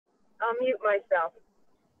I'll mute myself.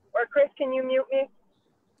 Or Chris, can you mute me?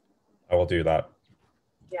 I will do that.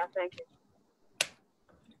 Yeah, thank you.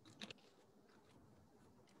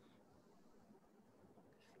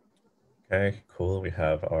 Okay, cool. We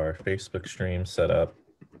have our Facebook stream set up.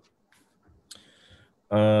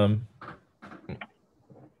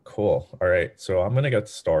 Cool. All right, so I'm gonna get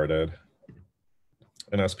started.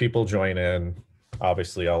 And as people join in,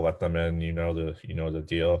 obviously I'll let them in. You know the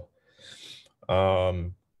deal.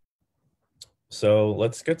 So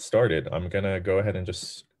let's get started. I'm gonna go ahead and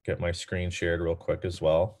just get my screen shared real quick as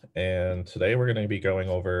well. And today we're gonna be going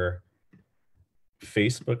over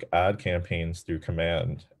Facebook ad campaigns through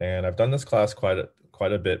Command. And I've done this class quite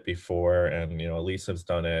a bit before, and Lisa's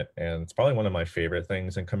done it, and it's probably one of my favorite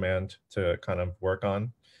things in Command to kind of work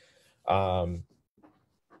on.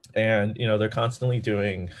 And they're constantly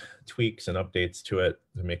doing tweaks and updates to it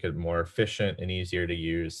to make it more efficient and easier to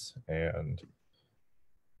use. And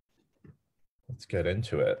let's get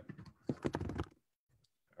into it.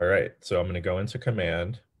 All right, so I'm going to go into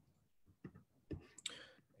Command.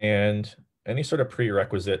 And any sort of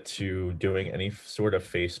prerequisite to doing any sort of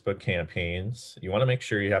Facebook campaigns, you want to make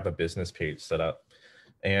sure you have a business page set up.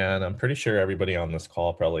 And I'm pretty sure everybody on this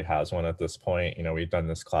call probably has one at this point. We've done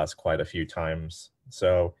this class quite a few times.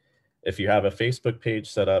 So if you have a Facebook page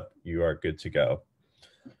set up, you are good to go.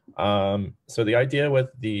 So the idea with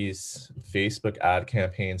these Facebook ad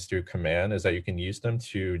campaigns through Command is that you can use them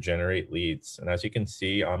to generate leads. And as you can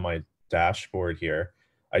see on my dashboard here,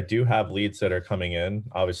 I do have leads that are coming in.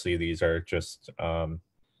 Obviously, these are just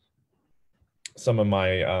some of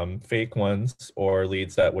my fake ones or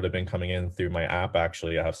leads that would have been coming in through my app.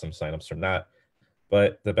 Actually, I have some signups from that.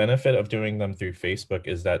 But the benefit of doing them through Facebook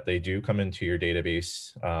is that they do come into your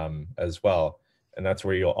database as well. And that's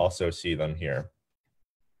where you'll also see them here.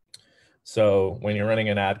 So when you're running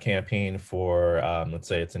an ad campaign for, let's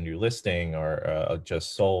say it's a new listing or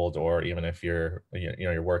just sold, or even if you're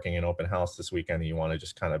working an open house this weekend and you want to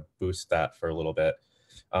just kind of boost that for a little bit.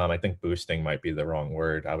 I think boosting might be the wrong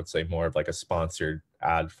word. I would say more of like a sponsored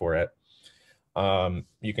ad for it.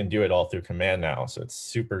 You can do it all through Command now, so it's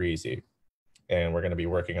super easy. And we're going to be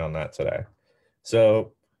working on that today.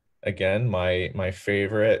 So again, my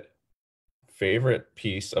favorite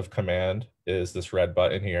piece of Command is this red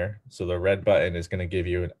button here. So the red button is going to give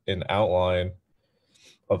you an outline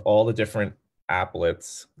of all the different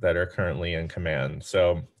applets that are currently in Command.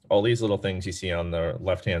 So all these little things you see on the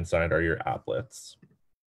left-hand side are your applets.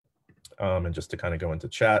 And just to kind of go into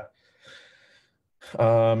chat,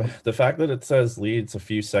 the fact that it says leads a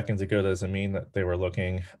few seconds ago doesn't mean that they were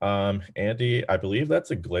looking. Andy, I believe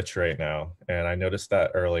that's a glitch right now. And I noticed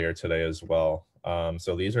that earlier today as well.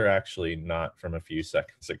 So these are actually not from a few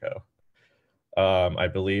seconds ago. I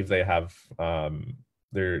believe they have,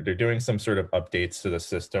 they're doing some sort of updates to the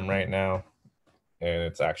system right now. And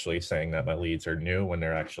it's actually saying that my leads are new when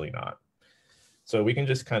they're actually not. So we can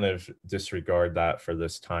just kind of disregard that for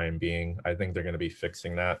this time being. I think they're going to be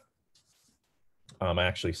fixing that. I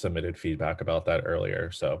actually submitted feedback about that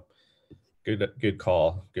earlier, so good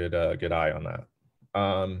call, good eye on that.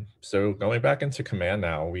 So going back into Command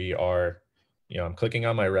now, we are, I'm clicking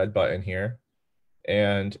on my red button here.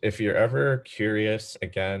 And if you're ever curious,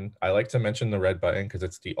 again, I like to mention the red button because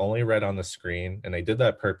it's the only red on the screen. And they did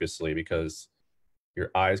that purposely because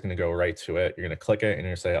your eye is going to go right to it. You're going to click it and you're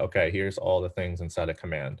going to say, okay, here's all the things inside of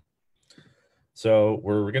Command. So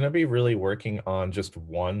we're going to be really working on just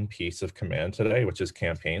one piece of Command today, which is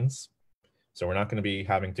campaigns. So we're not going to be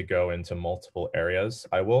having to go into multiple areas.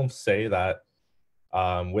 I will say that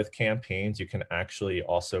with campaigns, you can actually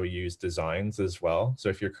also use designs as well. So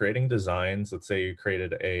if you're creating designs, let's say you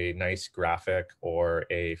created a nice graphic or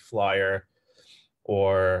a flyer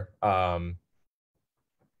or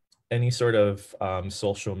any sort of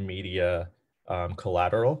social media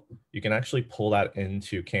collateral, you can actually pull that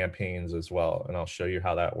into campaigns as well. And I'll show you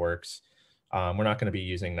how that works. We're not going to be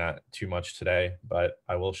using that too much today, but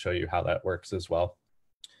I will show you how that works as well.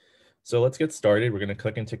 So let's get started. We're going to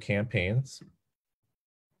click into campaigns.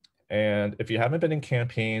 And if you haven't been in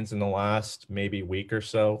campaigns in the last maybe week or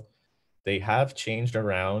so, they have changed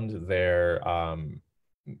around their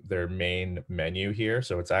main menu here.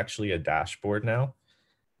 So it's actually a dashboard now.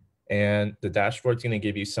 And the dashboard's going to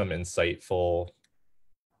give you some insightful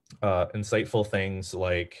things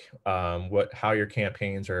like how your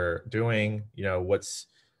campaigns are doing, what's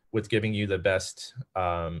giving you the best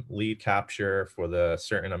lead capture for the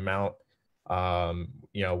certain amount,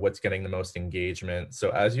 what's getting the most engagement.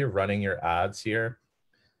 So as you're running your ads here,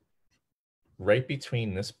 right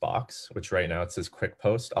between this box, which right now it says quick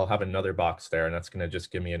post, I'll have another box there, and that's going to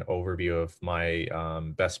just give me an overview of my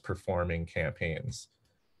best performing campaigns.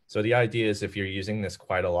 So the idea is if you're using this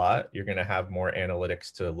quite a lot, you're going to have more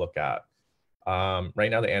analytics to look at.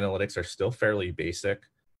 Right now, the analytics are still fairly basic,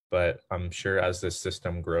 but I'm sure as this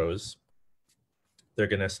system grows, they're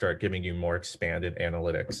going to start giving you more expanded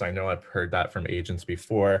analytics. I know I've heard that from agents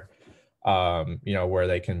before, where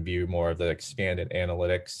they can view more of the expanded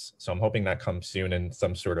analytics. So I'm hoping that comes soon in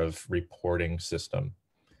some sort of reporting system.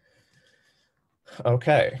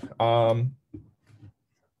 Okay,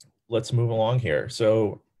 let's move along here.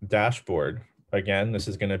 So dashboard, again, this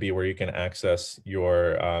is going to be where you can access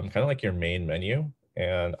your kind of like your main menu.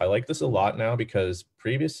 And I like this a lot now because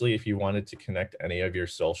previously, if you wanted to connect any of your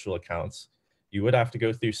social accounts, you would have to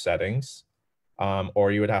go through settings,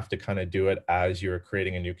 or you would have to kind of do it as you're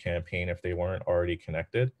creating a new campaign if they weren't already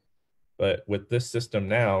connected. But with this system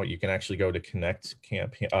now, you can actually go to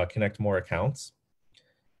connect more accounts.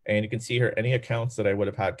 And you can see here, any accounts that I would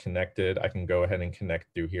have had connected, I can go ahead and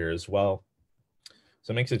connect through here as well.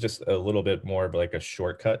 So it makes it just a little bit more of like a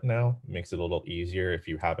shortcut now. It makes it a little easier if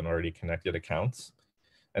you haven't already connected accounts.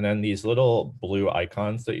 And then these little blue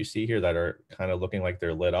icons that you see here that are kind of looking like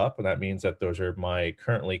they're lit up, and that means that those are my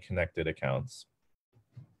currently connected accounts.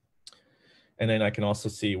 And then I can also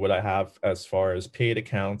see what I have as far as paid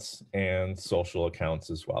accounts and social accounts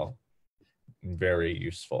as well. Very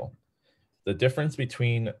useful. The difference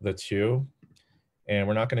between the two, and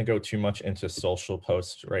we're not going to go too much into social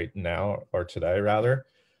posts right now, or today rather.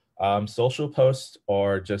 Social posts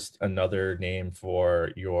are just another name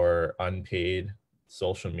for your unpaid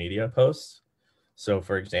social media posts. So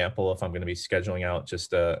for example, if I'm going to be scheduling out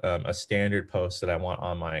just a standard post that I want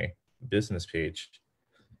on my business page,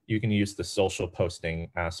 you can use the social posting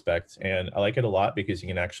aspect. And I like it a lot because you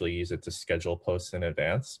can actually use it to schedule posts in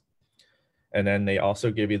advance. And then they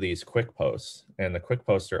also give you these quick posts, and the quick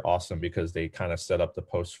posts are awesome because they kind of set up the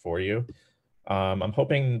post for you. I'm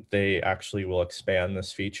hoping they actually will expand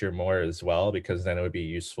this feature more as well, because then it would be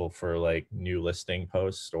useful for like new listing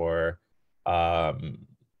posts or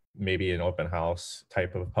maybe an open house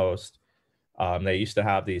type of post. They used to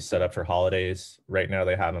have these set up for holidays. Right now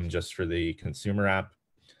they have them just for the consumer app.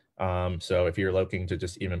 So if you're looking to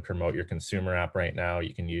just even promote your consumer app right now,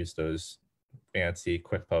 you can use those fancy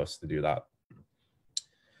quick posts to do that.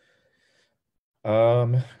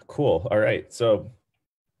 Cool. All right. So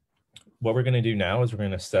what we're going to do now is we're going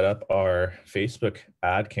to set up our Facebook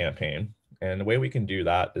ad campaign. And the way we can do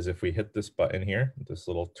that is if we hit this button here, this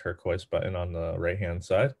little turquoise button on the right-hand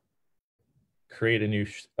side, create a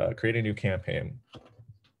new campaign.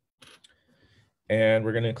 And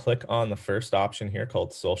we're going to click on the first option here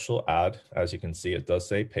called social ad. As you can see, it does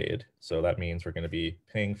say paid. So that means we're going to be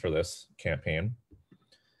paying for this campaign.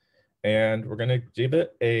 And we're going to give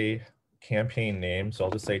it a campaign name. So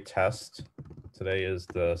I'll just say test. Today is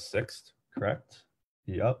the 6th, correct?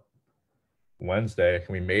 Yep. Wednesday.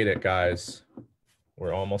 We made it, guys.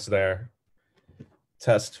 We're almost there.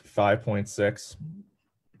 Test 5.6.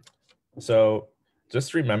 So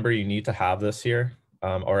just remember, you need to have this here,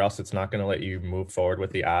 or else it's not going to let you move forward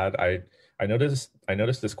with the ad. I noticed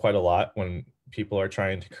this quite a lot when people are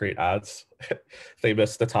trying to create ads. They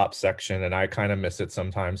miss the top section, and I kind of miss it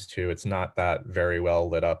sometimes too. It's not that very well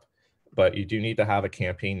lit up, but you do need to have a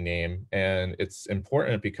campaign name, and it's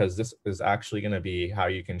important because this is actually going to be how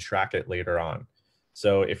you can track it later on.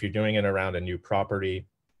 So if you're doing it around a new property,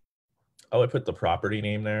 I would put the property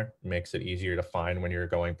name there. It makes it easier to find when you're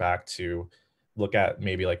going back to look at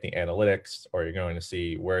maybe like the analytics, or you're going to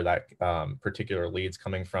see where that particular lead's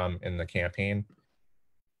coming from in the campaign.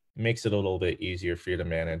 It makes it a little bit easier for you to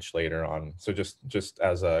manage later on. So just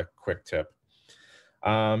as a quick tip.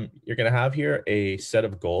 You're going to have here a set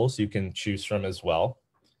of goals you can choose from as well.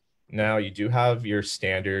 Now you do have your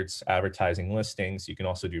standards advertising listings. You can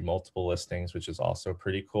also do multiple listings, which is also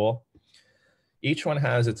pretty cool. Each one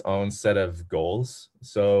has its own set of goals.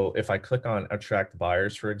 So if I click on attract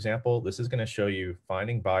buyers, for example, this is going to show you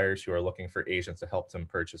finding buyers who are looking for agents to help them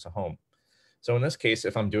purchase a home. So in this case,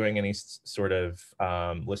 if I'm doing any sort of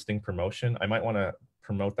listing promotion, I might want to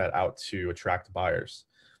promote that out to attract buyers.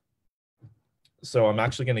 So I'm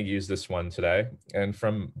actually going to use this one today. And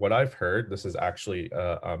from what I've heard, this is actually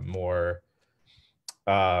a more,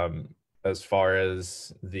 as far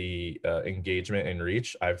as the engagement and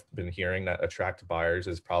reach, I've been hearing that attract buyers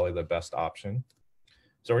is probably the best option.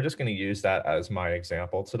 So we're just going to use that as my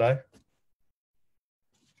example today.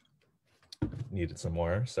 Needed some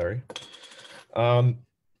more, sorry.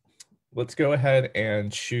 Let's go ahead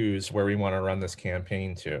and choose where we want to run this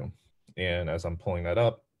campaign to. And as I'm pulling that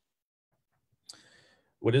up,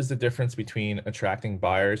 what is the difference between attracting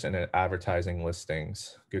buyers and advertising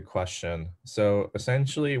listings? Good question. So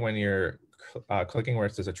essentially when you're clicking where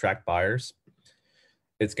it says attract buyers,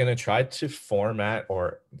 it's going to try to format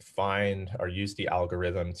or find or use the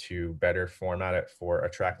algorithm to better format it for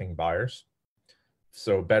attracting buyers.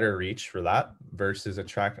 So better reach for that versus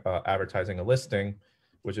advertising a listing,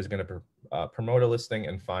 which is going to promote a listing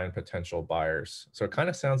and find potential buyers. So it kind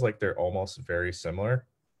of sounds like they're almost very similar.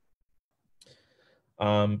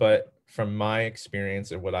 But from my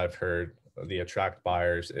experience and what I've heard, the attract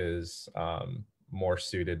buyers is more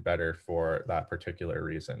suited better for that particular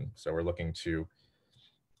reason. So we're looking to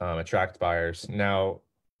attract buyers. Now,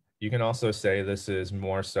 you can also say this is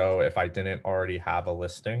more so if I didn't already have a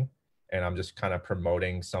listing and I'm just kind of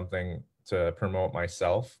promoting something to promote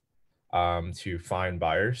myself to find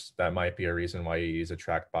buyers. That might be a reason why you use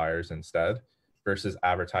attract buyers instead versus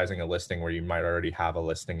advertising a listing where you might already have a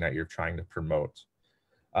listing that you're trying to promote.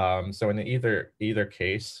 So in either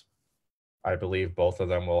case, I believe both of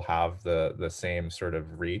them will have the same sort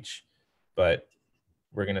of reach, but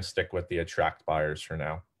we're going to stick with the attract buyers for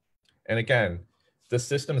now. And again, the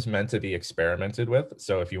system is meant to be experimented with.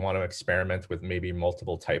 So if you want to experiment with maybe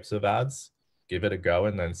multiple types of ads, give it a go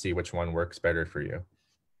and then see which one works better for you.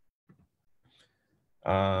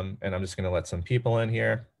 And I'm just going to let some people in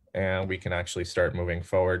here and we can actually start moving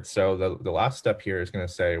forward. So the last step here is going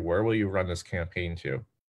to say, where will you run this campaign to?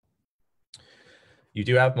 You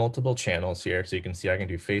do have multiple channels here. So you can see I can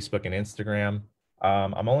do Facebook and Instagram.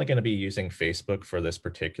 I'm only going to be using Facebook for this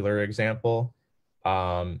particular example.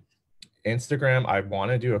 Instagram, I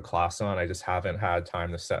want to do a class on. I just haven't had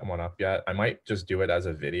time to set one up yet. I might just do it as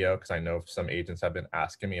a video because I know some agents have been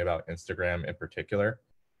asking me about Instagram in particular.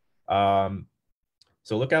 So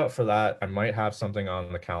look out for that. I might have something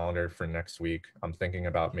on the calendar for next week. I'm thinking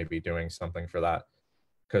about maybe doing something for that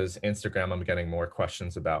because Instagram I'm getting more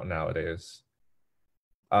questions about nowadays.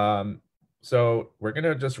 So we're going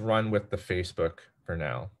to just run with the Facebook for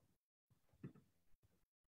now.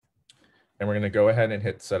 And we're going to go ahead and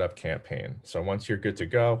hit setup campaign. So once you're good to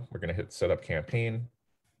go, we're going to hit setup campaign.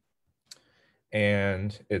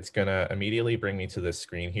 And it's going to immediately bring me to this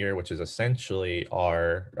screen here, which is essentially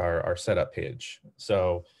our setup page.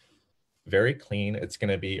 So very clean. It's going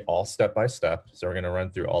to be all step by step. So we're going to run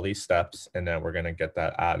through all these steps and then we're going to get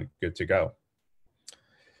that ad good to go.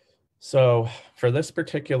 So for this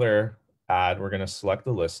particular ad, we're going to select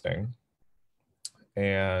the listing.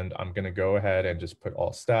 And I'm going to go ahead and just put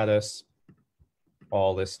all status,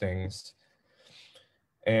 all listings.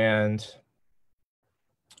 And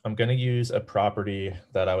I'm going to use a property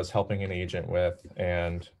that I was helping an agent with,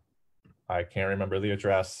 and I can't remember the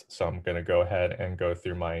address. So I'm going to go ahead and go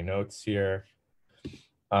through my notes here.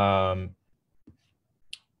 Where's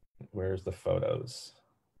the photos?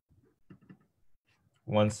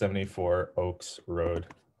 174 Oaks Road.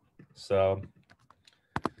 So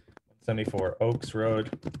 74 Oaks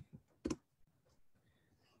Road.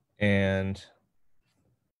 And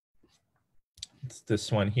it's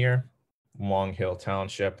this one here, Long Hill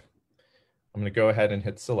Township. I'm going to go ahead and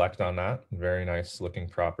hit select on that. Very nice looking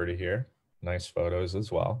property here. Nice photos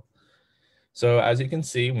as well. So as you can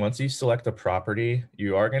see, once you select a property,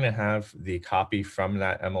 you are going to have the copy from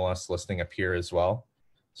that MLS listing appear as well.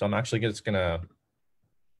 So I'm actually just going to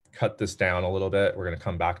cut this down a little bit. We're going to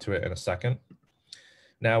come back to it in a second.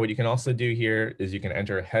 Now, what you can also do here is you can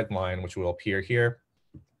enter a headline, which will appear here.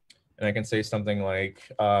 And I can say something like,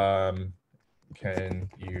 can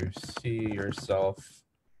you see yourself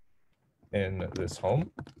in this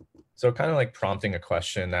home? So kind of like prompting a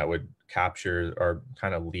question that would capture or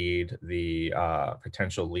kind of lead the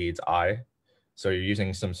potential lead's eye. So you're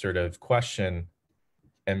using some sort of question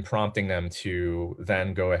and prompting them to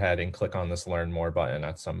then go ahead and click on this learn more button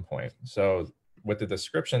at some point. So with the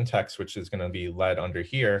description text, which is going to be led under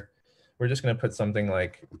here, we're just going to put something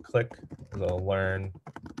like click the learn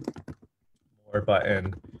more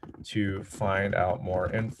button to find out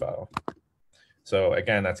more info. So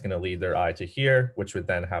again, that's going to lead their eye to here, which would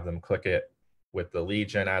then have them click it with the lead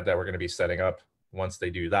gen ad that we're going to be setting up. Once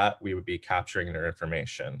they do that, we would be capturing their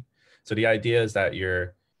information. So the idea is that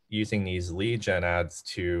you're using these lead gen ads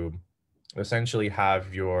to essentially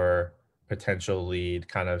have your potential lead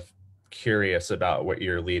kind of curious about what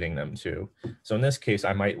you're leading them to. So in this case,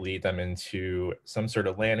 I might lead them into some sort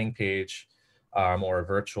of landing page or a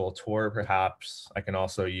virtual tour, perhaps. I can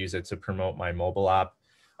also use it to promote my mobile app,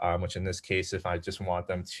 which in this case, if I just want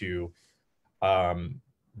them to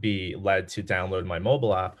be led to download my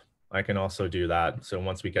mobile app, I can also do that. So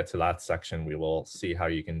once we get to that section, we will see how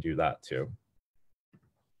you can do that too.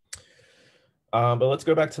 But let's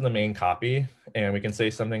go back to the main copy and we can say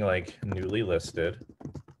something like newly listed.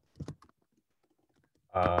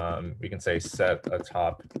 We can say set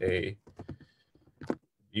atop a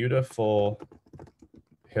beautiful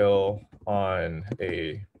hill on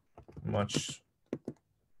a much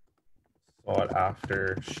sought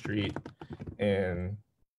after street in,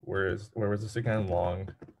 where was this again? I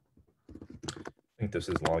think this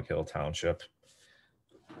is Long Hill Township.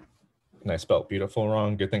 And I spelled beautiful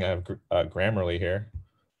wrong. Good thing I have Grammarly here.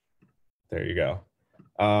 There you go.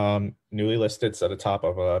 Newly listed at the top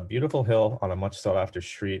of a beautiful hill on a much sought after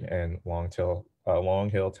street in Long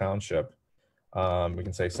Hill Township. We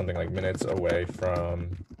can say something like minutes away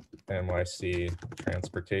from NYC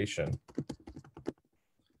transportation.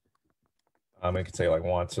 We could say like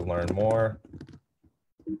want to learn more.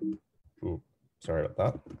 Ooh, sorry about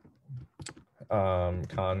that.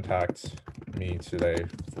 Contact me today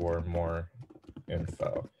for more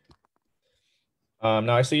info.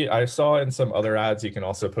 Now I saw in some other ads, you can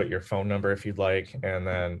also put your phone number if you'd like. And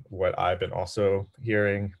then what I've been also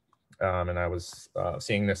hearing, and I was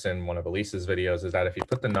seeing this in one of Elise's videos, is that if you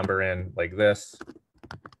put the number in like this,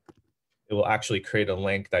 it will actually create a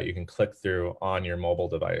link that you can click through on your mobile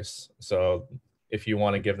device. So if you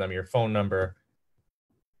want to give them your phone number,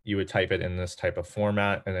 you would type it in this type of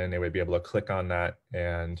format, and then they would be able to click on that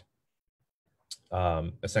and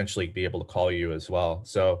essentially be able to call you as well.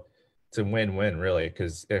 So it's a win-win, really,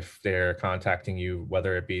 because if they're contacting you,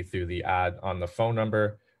 whether it be through the ad on the phone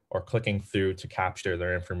number or clicking through to capture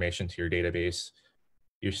their information to your database,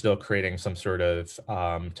 you're still creating some sort of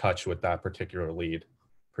touch with that particular lead.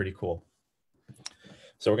 Pretty cool.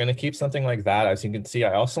 So we're going to keep something like that. As you can see,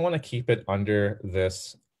 I also want to keep it under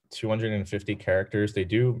this 250 characters. They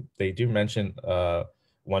do mention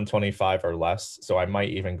 125 or less. So I might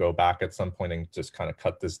even go back at some point and just kind of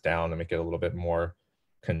cut this down and make it a little bit more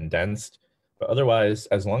condensed. But otherwise,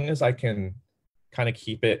 as long as I can kind of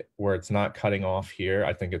keep it where it's not cutting off here,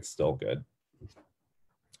 I think it's still good.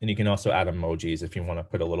 And you can also add emojis if you want to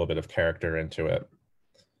put a little bit of character into it.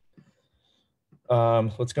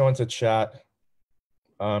 Let's go into chat.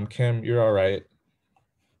 Kim, you're all right.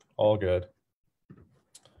 All good.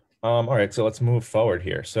 All right, so let's move forward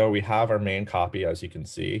here. So we have our main copy, as you can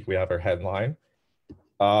see. We have our headline.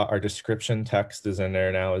 Our description text is in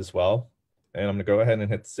there now as well. And I'm gonna go ahead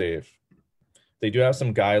and hit save. They do have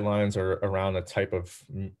some guidelines around the type of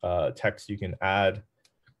text you can add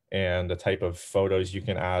and the type of photos you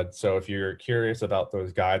can add. So if you're curious about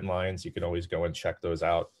those guidelines, you can always go and check those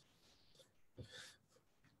out.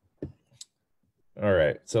 All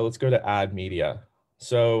right, so let's go to add media.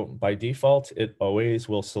 So by default, it always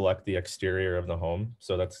will select the exterior of the home.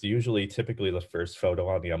 So that's usually typically the first photo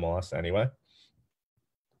on the MLS anyway.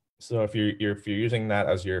 So if you're using that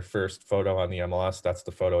as your first photo on the MLS, that's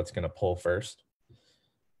the photo it's going to pull first.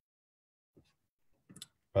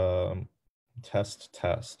 Test.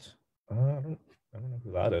 I don't know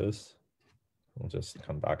who that is. We'll just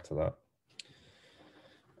come back to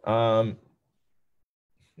that.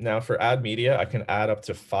 Now for add media, I can add up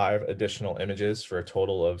to 5 additional images for a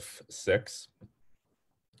total of 6.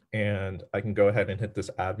 And I can go ahead and hit this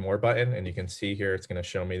add more button, and you can see here it's going to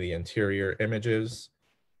show me the interior images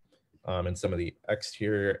and some of the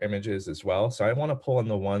exterior images as well. So I want to pull in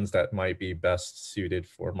the ones that might be best suited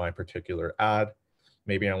for my particular ad.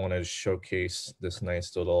 Maybe I want to showcase this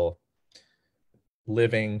nice little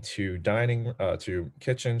living to dining to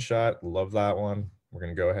kitchen shot. Love that one. We're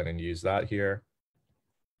going to go ahead and use that here.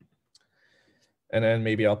 And then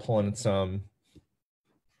maybe I'll pull in some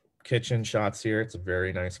kitchen shots here. It's a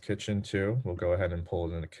very nice kitchen too. We'll go ahead and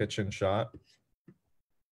pull it in a kitchen shot.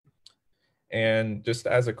 And just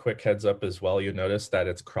as a quick heads up as well, you notice that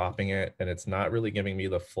it's cropping it and it's not really giving me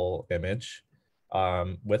the full image.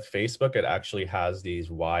 With Facebook, it actually has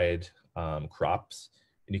these wide crops,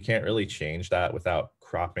 and you can't really change that without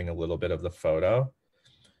cropping a little bit of the photo.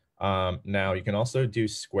 Now you can also do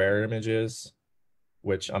square images,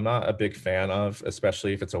 which I'm not a big fan of,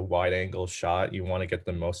 especially if it's a wide angle shot. You want to get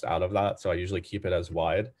the most out of that. So I usually keep it as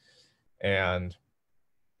wide, and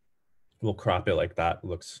we'll crop it like that. It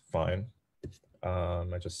looks fine.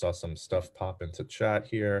 I just saw some stuff pop into chat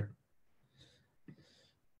here.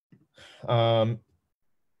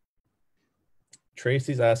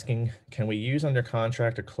 Tracy's asking, can we use under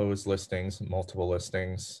contract to close listings, multiple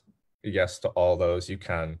listings? Yes to all those, you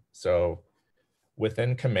can. So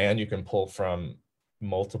within Command, you can pull from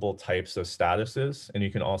multiple types of statuses, and you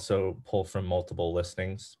can also pull from multiple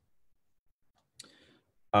listings.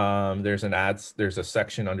 There's a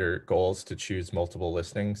section under goals to choose multiple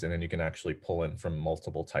listings, and then you can actually pull in from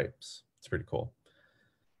multiple types. It's pretty cool.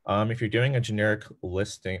 If you're doing a generic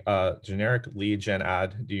lead gen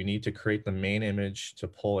ad, do you need to create the main image to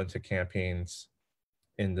pull into campaigns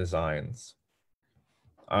in designs?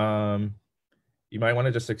 You might want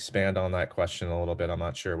to just expand on that question a little bit. I'm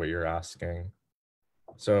not sure what you're asking.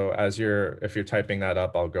 So if you're typing that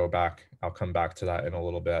up, I'll come back to that in a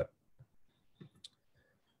little bit.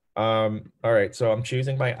 All right, so I'm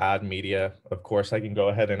choosing my add media. Of course, I can go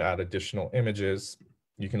ahead and add additional images.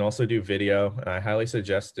 You can also do video, and I highly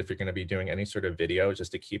suggest if you're going to be doing any sort of video,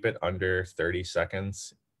 just to keep it under 30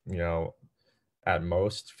 seconds, at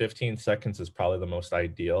most. 15 seconds is probably the most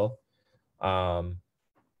ideal.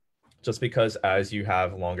 Just because as you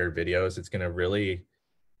have longer videos, it's going to really,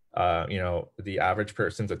 the average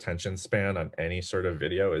person's attention span on any sort of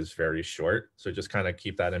video is very short. So just kind of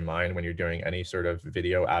keep that in mind when you're doing any sort of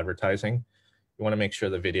video advertising. You want to make sure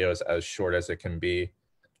the video is as short as it can be.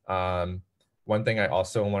 One thing I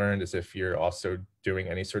also learned is if you're also doing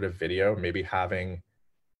any sort of video, maybe having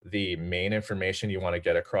the main information you want to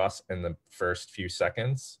get across in the first few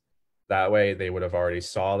seconds. That way they would have already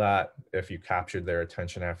saw that. If you captured their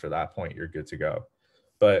attention after that point, you're good to go.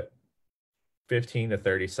 But 15 to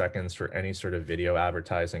 30 seconds for any sort of video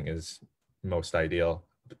advertising is most ideal.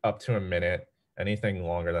 Up to a minute. Anything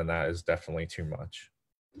longer than that is definitely too much.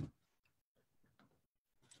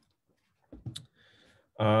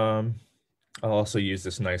 I'll also use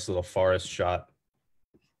this nice little forest shot.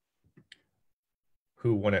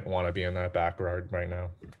 Who wouldn't want to be in that backyard right now?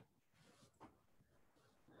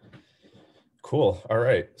 Cool. All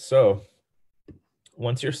right. So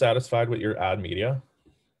once you're satisfied with your ad media,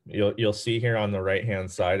 you'll see here on the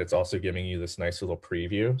right-hand side, it's also giving you this nice little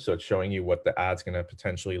preview. So it's showing you what the ad's going to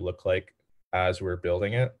potentially look like as we're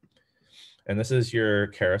building it. And this is your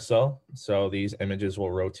carousel. So these images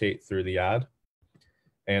will rotate through the ad.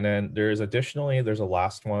 And then there's a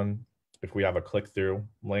last one, if we have a click-through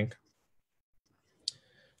link,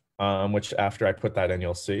 which after I put that in,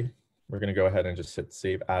 you'll see. We're going to go ahead and just hit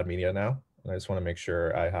Save Ad Media now. And I just want to make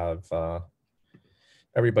sure I have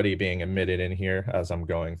everybody being emitted in here as I'm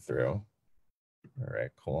going through. All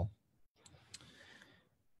right, cool.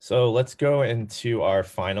 So let's go into our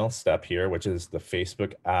final step here, which is the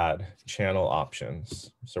Facebook ad channel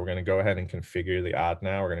options. So we're going to go ahead and configure the ad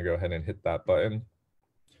now. We're going to go ahead and hit that button.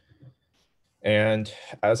 And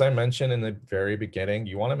as I mentioned in the very beginning,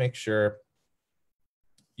 you want to make sure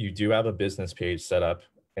you do have a business page set up,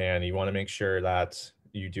 and you want to make sure that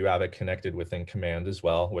you do have it connected within Command as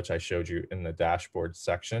well, which I showed you in the dashboard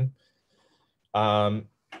section.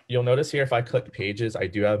 You'll notice here, if I click pages, I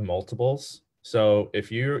do have multiples. So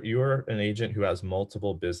if you're an agent who has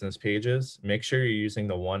multiple business pages, make sure you're using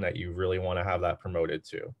the one that you really want to have that promoted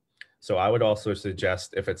to. So I would also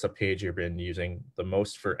suggest, if it's a page you've been using the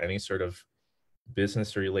most for any sort of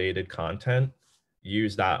business related content,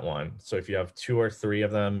 use that one. So if you have 2 or 3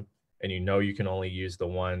 of them and you can only use the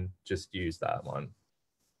one, just use that one.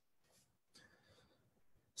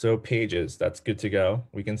 So pages, that's good to go.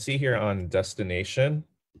 We can see here on destination,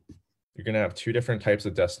 you're going to have 2 different types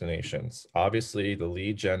of destinations. Obviously, the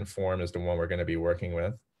lead gen form is the one we're going to be working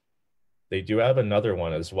with. They do have another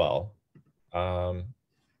one as well.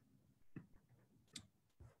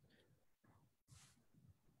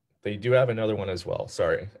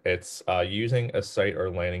 Sorry. It's using a site or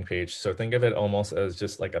landing page. So think of it almost as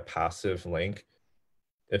just like a passive link.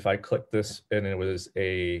 If I click this and it was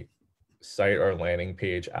a site or landing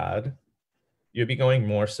page ad, you'd be going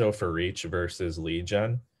more so for reach versus lead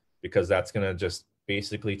gen, because that's going to just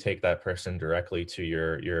basically take that person directly to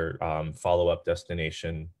your follow-up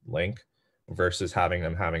destination link versus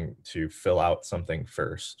having to fill out something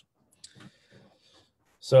first.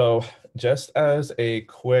 So just as a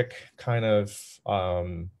quick kind of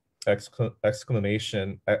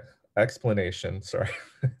explanation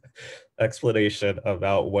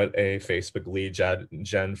about what a Facebook lead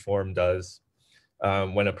gen form does.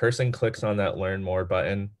 When a person clicks on that Learn More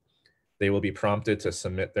button, they will be prompted to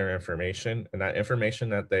submit their information, and that information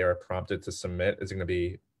that they are prompted to submit is going to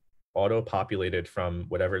be auto-populated from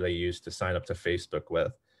whatever they use to sign up to Facebook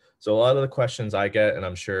with. So a lot of the questions I get, and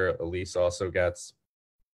I'm sure Elise also gets,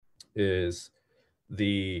 is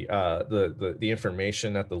the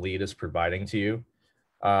information that the lead is providing to you.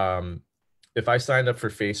 If I signed up for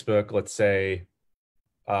Facebook, let's say,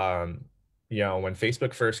 when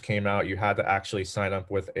Facebook first came out, you had to actually sign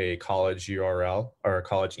up with a college URL or a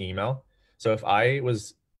college email. So if I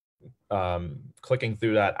was clicking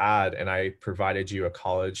through that ad and I provided you a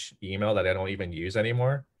college email that I don't even use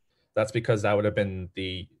anymore, that's because that would have been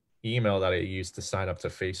the email that I used to sign up to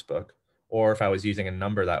Facebook. Or if I was using a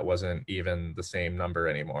number that wasn't even the same number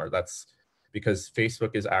anymore, that's because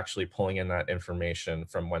Facebook is actually pulling in that information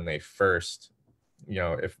from when they first,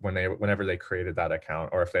 whenever they created that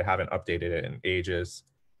account, or if they haven't updated it in ages,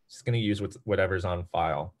 it's going to use whatever's on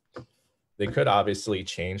file. They could obviously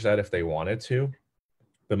change that if they wanted to,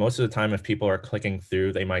 but most of the time, if people are clicking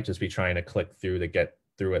through, they might just be trying to click through to get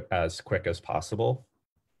through it as quick as possible.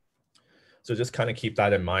 So just kind of keep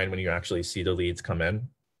that in mind when you actually see the leads come in.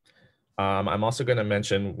 I'm also going to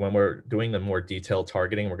mention when we're doing the more detailed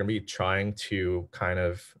targeting, we're going to be trying to kind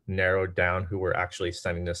of narrow down who we're actually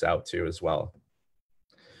sending this out to as well.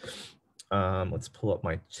 Let's pull up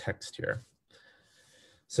my text here.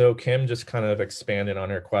 So Kim just kind of expanded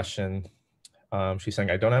on her question. She's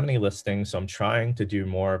saying, I don't have any listings, so I'm trying to do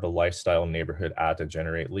more of a lifestyle neighborhood ad to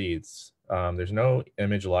generate leads. There's no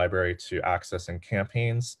image library to access in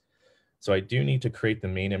campaigns. So I do need to create the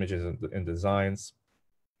main images and designs,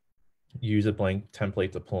 use a blank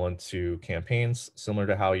template to pull into campaigns, similar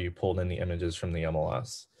to how you pulled in the images from the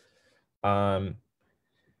MLS. To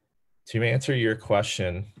answer your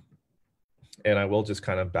question, and I will just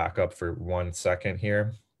kind of back up for 1 second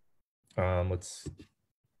here. Let's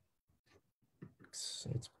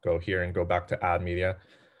go here and go back to add media.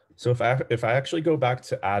 So if I actually go back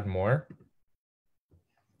to add more,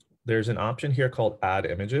 there's an option here called add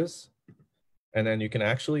images. And then you can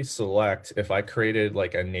actually select, if I created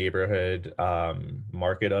like a neighborhood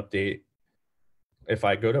market update, if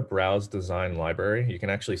I go to browse design library, you can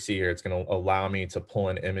actually see here, it's going to allow me to pull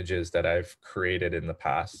in images that I've created in the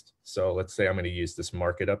past. So let's say I'm going to use this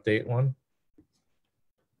market update one.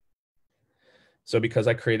 So because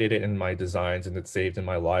I created it in my designs and it's saved in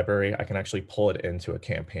my library, I can actually pull it into a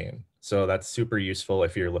campaign. So that's super useful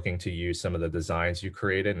if you're looking to use some of the designs you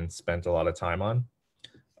created and spent a lot of time on.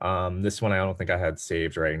 This one I don't think I had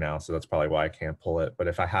saved right now, so that's probably why I can't pull it. But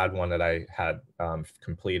if I had one that I had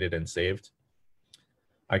completed and saved,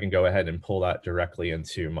 I can go ahead and pull that directly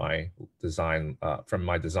into my design, from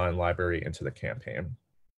my design library into the campaign.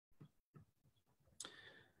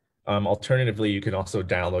 Alternatively, you can also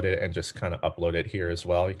download it and just kind of upload it here as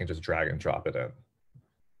well. You can just drag and drop it in,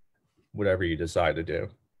 whatever you decide to do.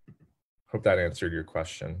 Hope that answered your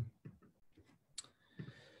question.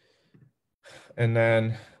 And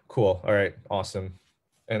then, cool, all right, awesome.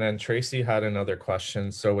 And then Tracy had another question.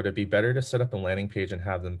 So would it be better to set up a landing page and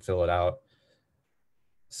have them fill it out?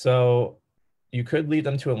 So you could lead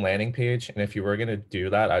them to a landing page. And if you were gonna do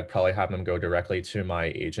that, I'd probably have them go directly to my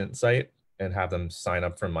agent site and have them sign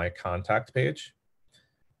up from my contact page.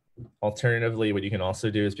 Alternatively, what you can also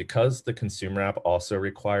do is, because the consumer app also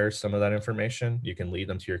requires some of that information, you can lead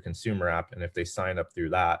them to your consumer app. And if they sign up through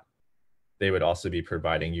that, they would also be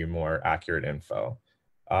providing you more accurate info.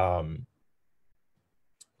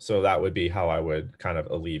 So that would be how I would kind of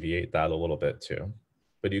alleviate that a little bit too.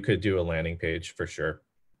 But you could do a landing page for sure.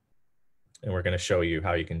 And we're going to show you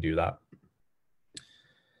how you can do that.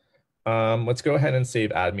 Let's go ahead and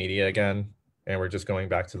save ad media again. And we're just going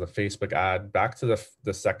back to the Facebook ad, back to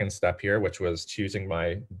the second step here, which was choosing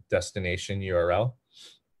my destination URL.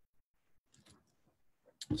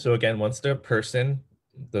 So again, once the person,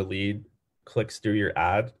 the lead, clicks through your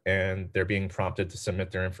ad and they're being prompted to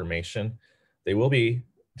submit their information, they will be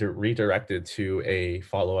redirected to a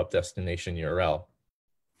follow-up destination URL.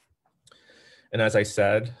 And as I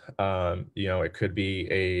said, you know, it could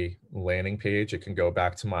be a landing page. It can go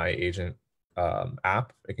back to my agent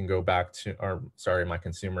app. It can go back to, or sorry, my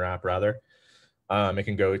consumer app rather. It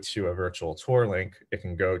can go to a virtual tour link. It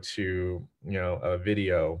can go to, you know, a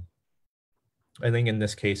video. I think in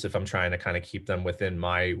this case, if I'm trying to kind of keep them within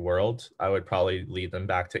my world, I would probably lead them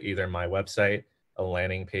back to either my website, a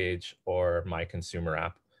landing page, or my consumer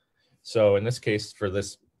app. So in this case, for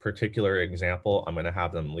this particular example, I'm going to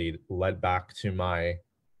have them led back to my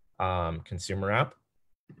consumer app.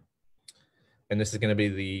 And this is going to be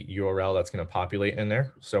the URL that's going to populate in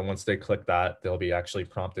there. So once they click that, they'll be actually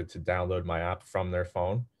prompted to download my app from their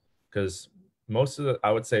phone. Because most of the,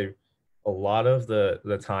 I would say a lot of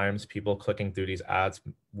the times people clicking through these ads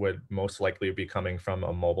would most likely be coming from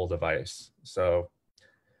a mobile device. So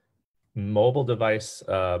mobile device,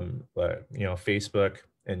 you know, Facebook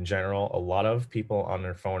in general, a lot of people on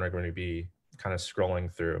their phone are going to be kind of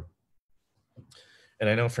scrolling through. And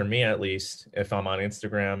I know for me, at least, if I'm on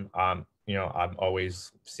Instagram, you know, I'm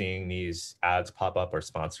always seeing these ads pop up or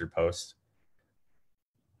sponsored posts.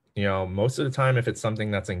 You know, most of the time, if it's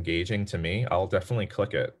something that's engaging to me, I'll definitely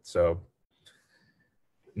click it. So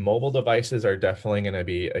mobile devices are definitely going to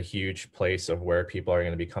be a huge place of where people are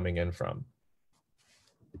going to be coming in from.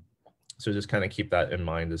 So just kind of keep that in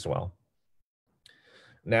mind as well.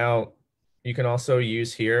 Now, you can also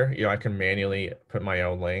use here, you know, I can manually put my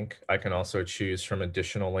own link. I can also choose from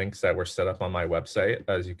additional links that were set up on my website,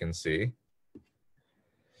 as you can see.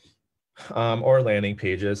 Or landing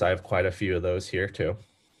pages. I have quite a few of those here too.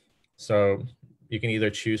 So you can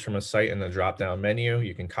either choose from a site in the drop-down menu.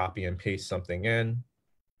 You can copy and paste something in.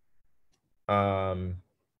 And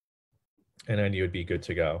then you would be good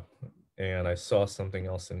to go. And I saw something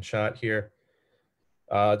else in chat here.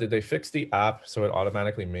 Did they fix the app so it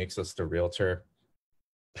automatically makes us the realtor?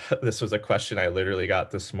 This was a question I literally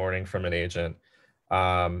got this morning from an agent.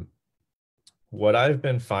 What I've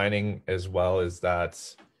been finding as well is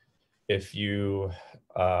that if you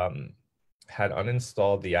had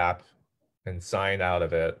uninstalled the app and signed out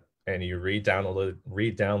of it, and you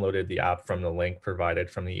re-downloaded the app from the link provided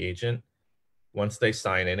from the agent, once they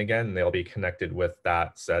sign in again, they'll be connected with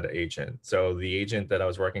that said agent. So the agent that I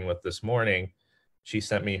was working with this morning, she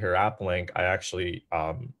sent me her app link. I actually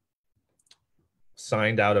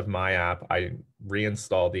signed out of my app. I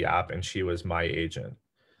reinstalled the app, and she was my agent.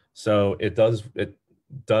 So it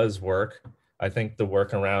does work. I think the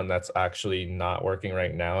workaround that's actually not working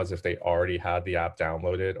right now is if they already had the app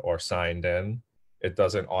downloaded or signed in, it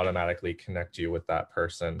doesn't automatically connect you with that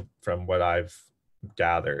person from what I've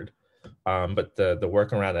gathered. But the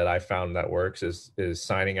workaround that I found that works is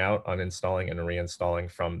signing out, uninstalling, and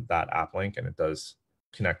reinstalling from that app link, and it does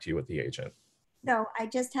connect you with the agent. So I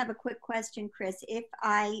just have a quick question, Chris. If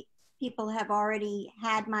people have already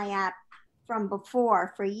had my app from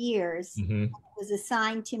before for years, Mm-hmm. it was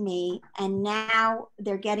assigned to me, and now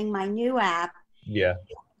they're getting my new app, Yeah.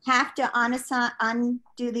 have to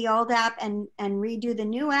undo the old app and redo the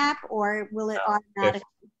new app, or will it automatically?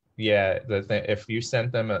 If you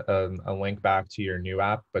sent them a link back to your new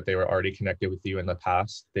app, but they were already connected with you in the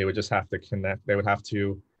past, they would just have to connect. They would have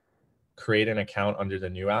to create an account under the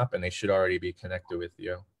new app, and they should already be connected with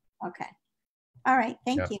you. Okay. All right.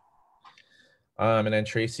 Thank you. And then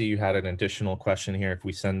Tracy, you had an additional question here. If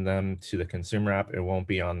we send them to the consumer app, it won't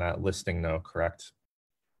be on that listing though, correct?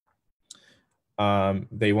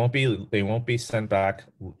 They won't be sent back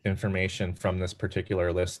information from this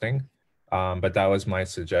particular listing. But that was my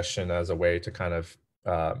suggestion as a way to kind of,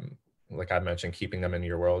 like I mentioned, keeping them in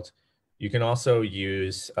your world. You can also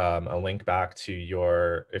use a link back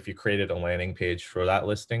to if you created a landing page for that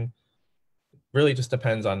listing. Really just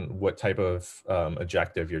depends on what type of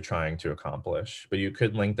objective you're trying to accomplish, but you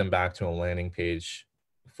could link them back to a landing page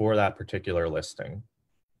for that particular listing.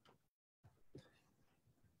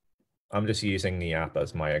 I'm just using the app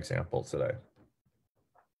as my example today.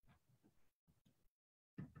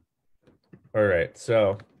 All right,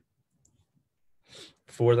 so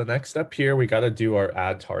for the next step here, we got to do our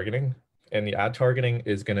ad targeting, and the ad targeting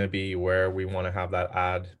is going to be where we want to have that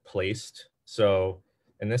ad placed. So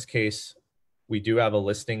in this case, we do have a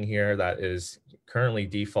listing here that is currently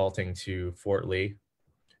defaulting to Fort Lee.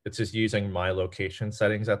 It's just using my location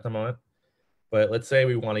settings at the moment. But let's say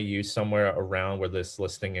we want to use somewhere around where this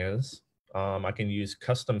listing is. I can use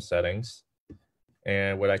custom settings.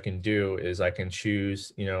 And what I can do is I can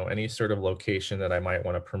choose, any sort of location that I might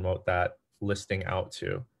want to promote that listing out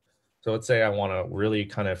to. So let's say I want to really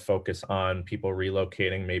kind of focus on people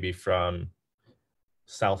relocating maybe from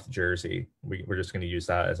South Jersey. We're just going to use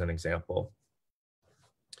that as an example.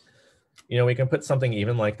 We can put something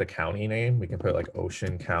even like the county name. We can put like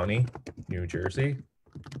Ocean County, New Jersey.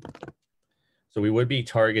 So we would be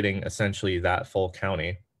targeting essentially that full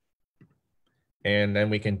county. And then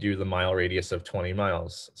we can do the mile radius of 20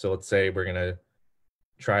 miles. So let's say we're going to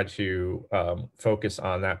try to focus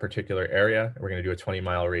on that particular area. We're going to do a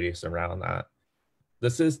 20-mile radius around that.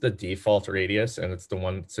 This is the default radius, and it's the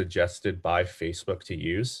one suggested by Facebook to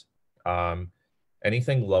use.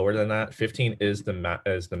 Anything lower than that, 15 is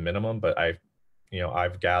the minimum, but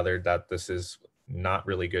I've gathered that this is not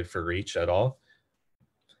really good for reach at all.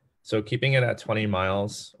 So keeping it at 20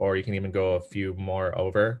 miles, or you can even go a few more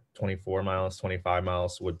over, 24 miles, 25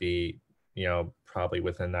 miles would be, probably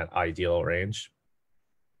within that ideal range.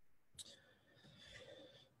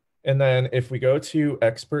 And then if we go to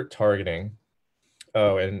expert targeting,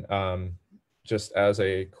 just as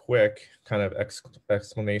a quick kind of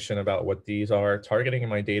explanation about what these are, targeting in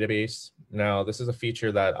my database. Now, this is a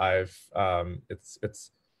feature that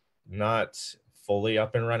it's not fully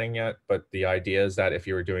up and running yet, but the idea is that if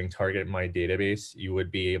you were doing target in my database, you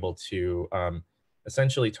would be able to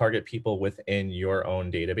essentially target people within your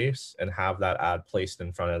own database and have that ad placed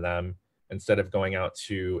in front of them instead of going out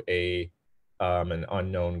to an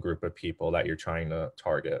unknown group of people that you're trying to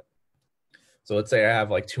target. So let's say I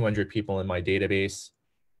have like 200 people in my database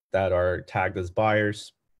that are tagged as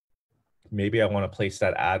buyers. Maybe I want to place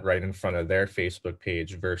that ad right in front of their Facebook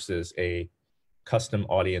page versus a custom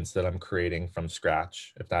audience that I'm creating from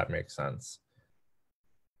scratch, if that makes sense.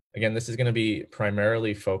 Again, this is going to be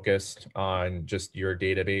primarily focused on just your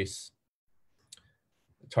database.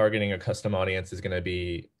 Targeting a custom audience is going to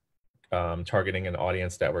be targeting an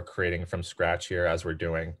audience that we're creating from scratch here as we're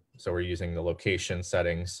doing. So we're using the location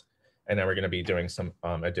settings, and then we're going to be doing some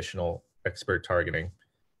additional expert targeting.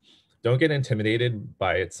 Don't get intimidated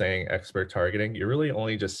by it saying expert targeting. You're really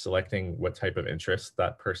only just selecting what type of interest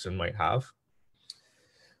that person might have.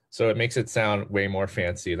 So it makes it sound way more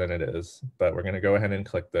fancy than it is, but we're going to go ahead and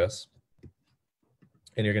click this.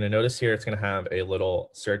 And you're going to notice here it's going to have a little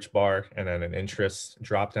search bar and then an interest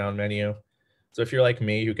drop-down menu. So if you're like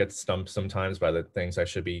me who gets stumped sometimes by the things I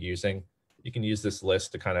should be using, you can use this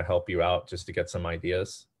list to kind of help you out just to get some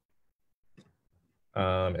ideas.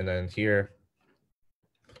 And then here,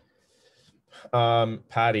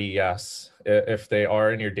 Patty, yes. If they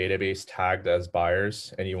are in your database tagged as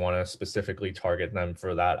buyers and you want to specifically target them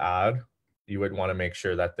for that ad, you would want to make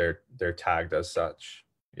sure that they're tagged as such.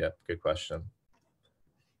 Yep, good question.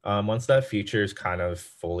 Once that feature is kind of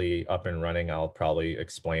fully up and running, I'll probably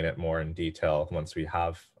explain it more in detail once we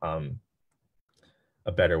have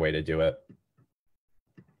a better way to do it.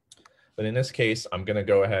 But in this case, I'm going to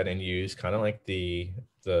go ahead and use kind of like the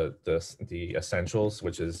essentials,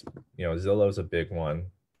 which is, Zillow's a big one.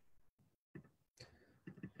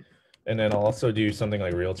 And then I'll also do something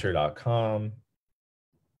like realtor.com.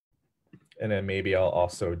 And then maybe I'll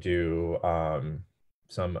also do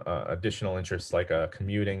some additional interests like a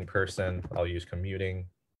commuting person. I'll use commuting.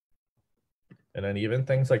 And then even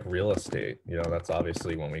things like real estate, that's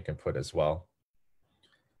obviously one we can put as well.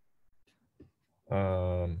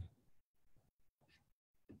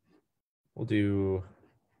 We'll do,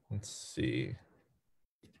 let's see.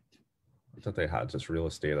 I thought they had just real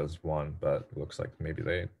estate as one, but it looks like maybe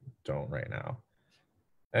they don't right now.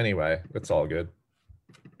 Anyway, it's all good.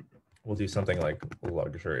 We'll do something like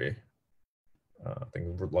luxury. I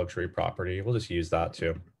think luxury property. We'll just use that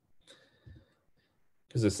too,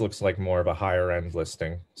 because this looks like more of a higher end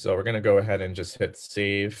listing. So we're going to go ahead and just hit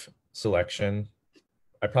save selection.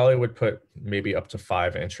 I probably would put maybe up to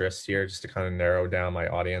 5 interests here just to kind of narrow down my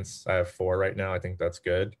audience. I have 4 right now. I think that's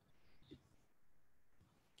good.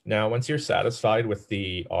 Now, once you're satisfied with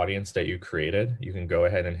the audience that you created, you can go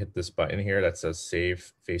ahead and hit this button here that says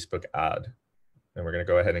Save Facebook Ad. And we're going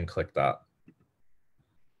to go ahead and click that.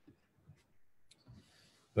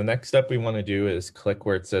 The next step we want to do is click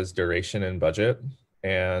where it says duration and budget.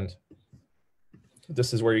 And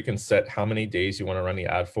this is where you can set how many days you want to run the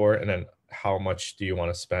ad for, and then how much do you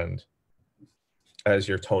want to spend as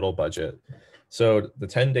your total budget. So the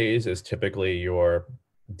 10 days is typically your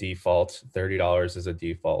default. $30 is a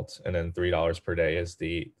default, and then $3 per day is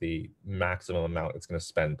the maximum amount it's going to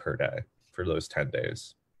spend per day for those 10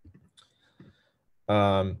 days.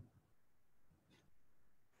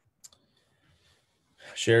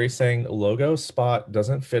 Sherry's saying logo spot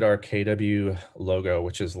doesn't fit our KW logo,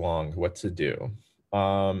 which is long. What to do?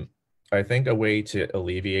 I think a way to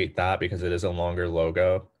alleviate that, because it is a longer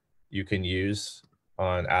logo, you can use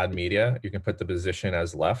on ad media. You can put the position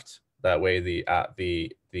as left. That way the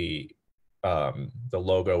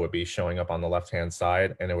logo would be showing up on the left-hand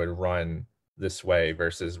side, and it would run this way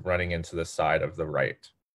versus running into the side of the right.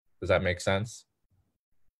 Does that make sense?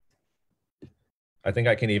 I think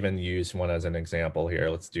I can even use one as an example here.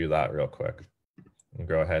 Let's do that real quick. I'll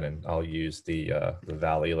go ahead and I'll use the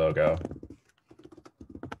Valley logo.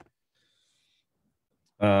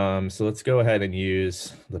 So let's go ahead and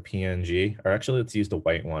use the PNG, or actually let's use the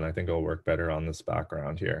white one. I think it'll work better on this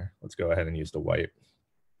background here. Let's go ahead and use the white.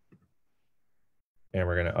 And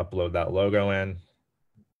we're going to upload that logo in.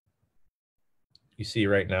 You see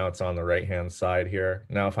right now it's on the right-hand side here.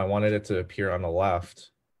 Now, if I wanted it to appear on the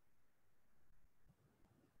left,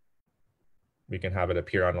 we can have it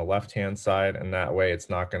appear on the left-hand side, and that way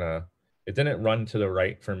it's not gonna, it didn't run to the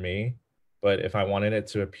right for me, but if I wanted it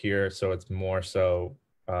to appear so it's more so,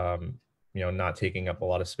 not taking up a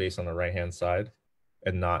lot of space on the right-hand side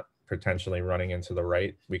and not potentially running into the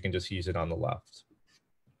right, we can just use it on the left.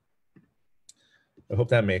 I hope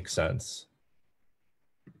that makes sense.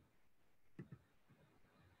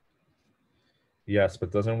 Yes,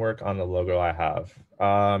 but doesn't work on the logo I have.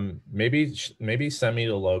 Maybe send me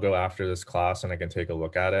the logo after this class and I can take a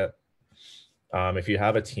look at it. If you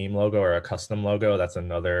have a team logo or a custom logo, that's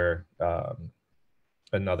another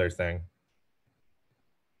thing.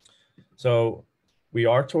 So we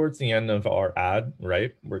are towards the end of our ad,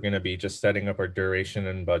 right? We're going to be just setting up our duration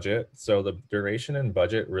and budget. So the duration and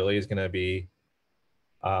budget really is going to be,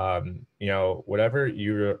 whatever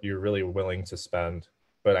you're really willing to spend.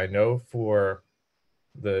 But I know for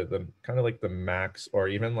the kind of like the max, or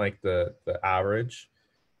even like the average,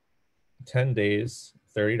 10 days,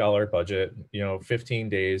 $30 budget, 15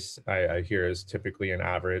 days I hear is typically an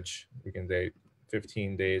average. We can say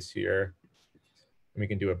 15 days here. We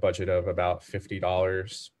can do a budget of about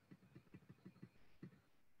 $50.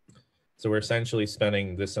 So we're essentially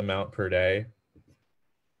spending this amount per day.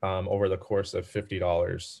 over the course of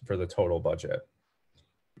 $50 for the total budget.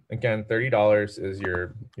 Again, $30 is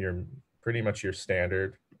your pretty much your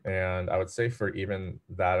standard. And I would say for even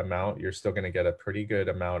that amount, you're still going to get a pretty good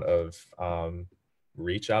amount of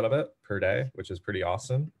reach out of it per day, which is pretty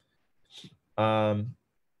awesome. Will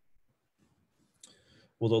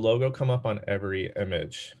the logo come up on every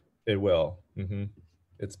image? It will.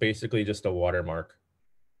 It's basically just a watermark.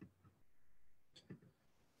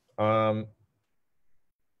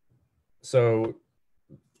 So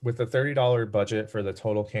with the $30 budget for the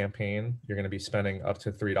total campaign, you're going to be spending up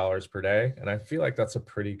to $3 per day. And I feel like that's a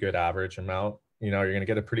pretty good average amount. You know, you're going to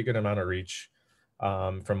get a pretty good amount of reach.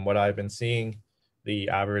 From what I've been seeing, the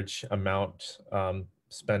average amount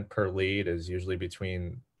spent per lead is usually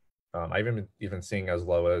between, I've even seeing as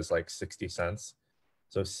low as like 60 cents.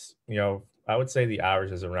 So, you know, I would say the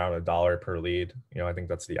average is around $1 per lead. You know, I think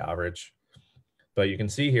that's the average. But you can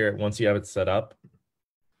see here, once you have it set up,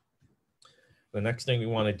 the next thing we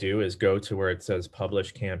want to do is go to where it says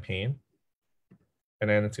publish campaign. And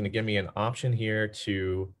then it's going to give me an option here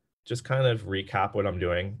to just kind of recap what I'm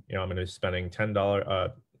doing. You know, I'm going to be spending 10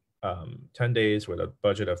 days with a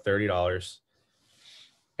budget of $30.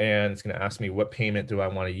 And it's going to ask me what payment do I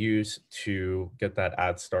want to use to get that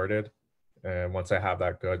ad started. And once I have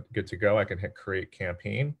that good to go, I can hit create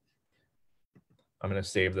campaign. I'm going to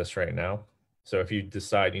save this right now. So if you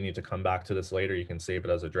decide you need to come back to this later, you can save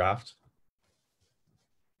it as a draft.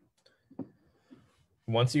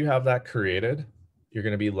 Once you have that created, you're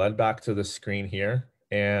going to be led back to the screen here,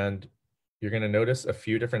 and you're going to notice a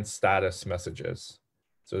few different status messages.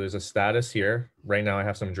 So there's a status here. Right now I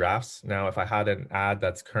have some drafts. Now, if I had an ad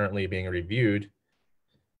that's currently being reviewed,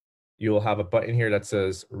 you'll have a button here that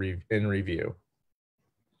says in review.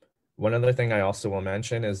 One other thing I also will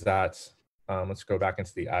mention is that, let's go back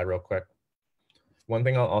into the ad real quick. One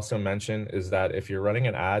thing I'll also mention is that if you're running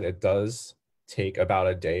an ad, it does take about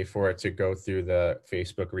a day for it to go through the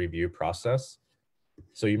Facebook review process.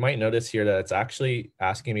 So you might notice here that it's actually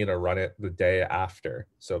asking me to run it the day after.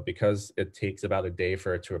 So because it takes about a day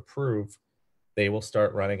for it to approve, they will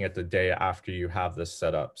start running it the day after you have this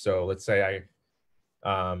set up. So let's say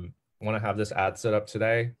I want to have this ad set up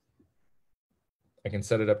today. I can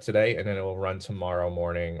set it up today and then it will run tomorrow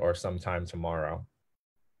morning or sometime tomorrow.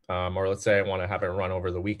 Or let's say I want to have it run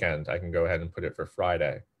over the weekend. I can go ahead and put it for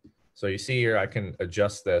Friday. So you see here, I can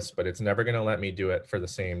adjust this, but it's never going to let me do it for the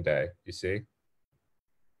same day. You see?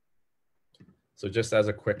 So just as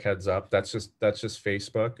a quick heads up, that's just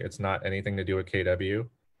Facebook. It's not anything to do with KW.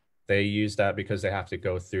 They use that because they have to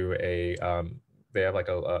go through they have like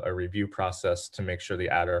a review process to make sure the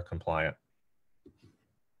ad are compliant.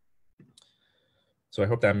 So I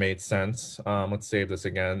hope that made sense. Let's save this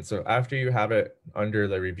again. So after you have it under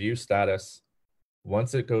the review status,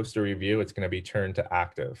 once it goes to review, it's going to be turned to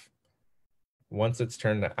active. Once it's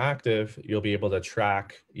turned to active, you'll be able to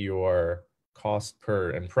track your cost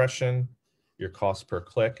per impression, your cost per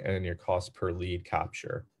click, and your cost per lead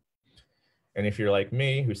capture. And if you're like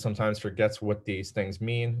me, who sometimes forgets what these things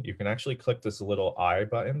mean, you can actually click this little I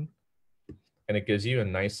button, and it gives you a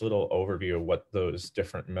nice little overview of what those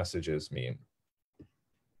different messages mean.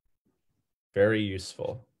 Very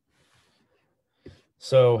useful.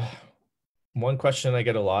 So one question I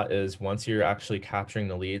get a lot is, once you're actually capturing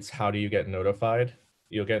the leads, how do you get notified?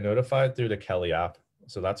 You'll get notified through the Kelly app.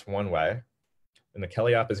 So that's one way. And the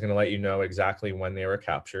Kelly app is going to let you know exactly when they were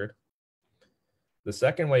captured. The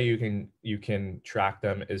second way you can track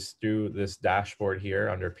them is through this dashboard here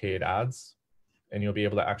under paid ads. And you'll be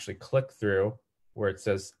able to actually click through where it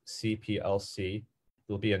says CPLC.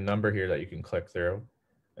 There'll be a number here that you can click through,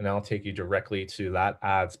 and that'll take you directly to that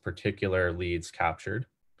ad's particular leads captured.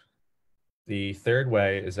 The third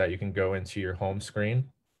way is that you can go into your home screen.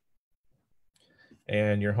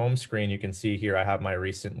 And your home screen, you can see here, I have my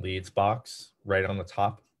recent leads box right on the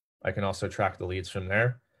top. I can also track the leads from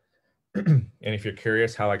there. And if you're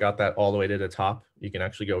curious how I got that all the way to the top, you can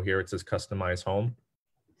actually go here. It says customize home.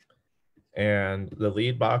 And the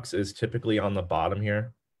lead box is typically on the bottom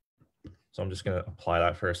here. So I'm just going to apply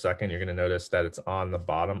that for a second. You're going to notice that it's on the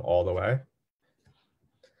bottom all the way.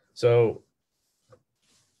 So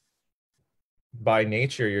by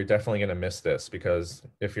nature, you're definitely going to miss this, because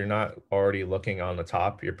if you're not already looking on the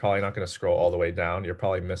top, you're probably not going to scroll all the way down. You'll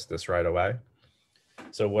probably miss this right away.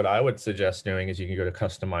 So what I would suggest doing is you can go to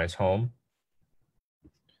customize home,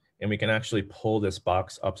 and we can actually pull this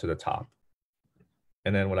box up to the top.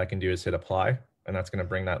 And then what I can do is hit apply, and that's going to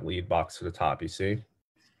bring that lead box to the top. You see?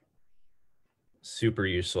 Super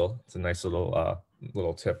useful. It's a nice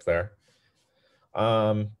little tip there.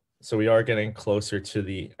 So we are getting closer to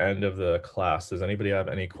the end of the class. Does anybody have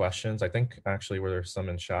any questions? I think actually were there some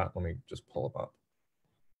in chat? Let me just pull them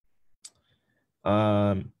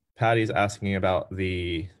up. Patty's asking about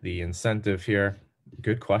the incentive here.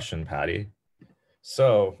 Good question, Patty.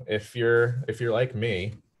 So if you're like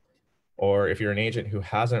me, or if you're an agent who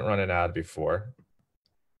hasn't run an ad before,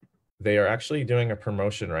 they are actually doing a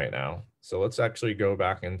promotion right now. So let's actually go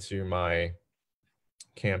back into my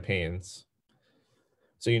campaigns.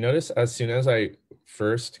 So you notice as soon as I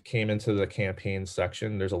first came into the campaign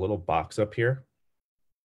section, there's a little box up here.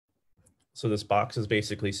 So this box is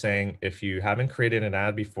basically saying, if you haven't created an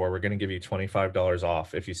ad before, we're going to give you $25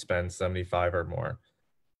 off if you spend 75 or more.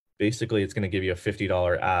 Basically, it's going to give you a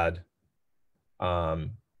 $50 ad, or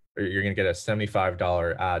you're going to get a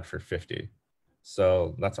 $75 ad for 50.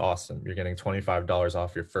 So that's awesome. You're getting $25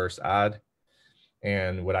 off your first ad.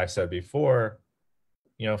 And what I said before,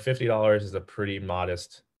 you know, $50 is a pretty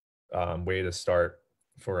modest way to start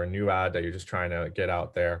for a new ad that you're just trying to get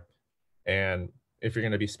out there. And if you're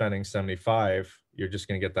going to be spending 75, you're just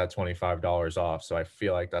going to get that $25 off. So I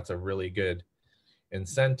feel like that's a really good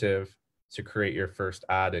incentive to create your first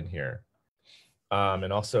ad in here.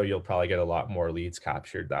 And also you'll probably get a lot more leads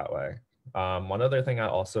captured that way. One other thing I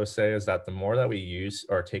also say is that the more that we use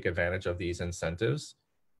or take advantage of these incentives,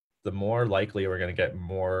 the more likely we're going to get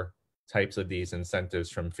more types of these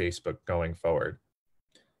incentives from Facebook going forward.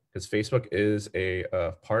 Because Facebook is a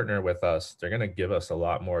partner with us, they're going to give us a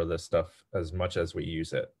lot more of this stuff as much as we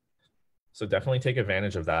use it. So definitely take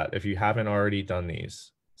advantage of that if you haven't already done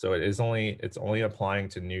these. So it's only applying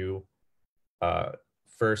to new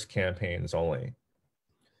first campaigns only.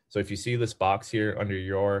 So if you see this box here under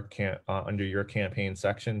your campaign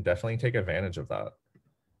section, definitely take advantage of that.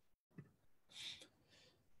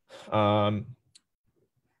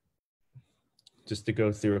 Just to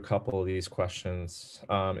go through a couple of these questions.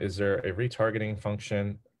 Is there a retargeting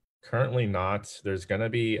function? Currently not. There's going to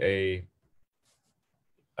be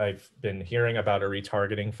I've been hearing about a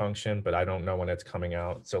retargeting function, but I don't know when it's coming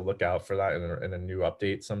out. So look out for that in a new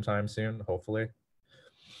update sometime soon, hopefully.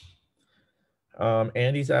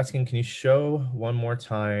 Andy's asking, can you show one more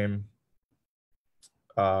time?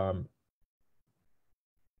 Yeah,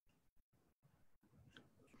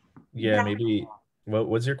 maybe. What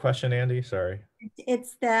was your question, Andy? Sorry.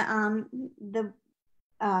 It's the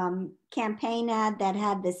campaign ad that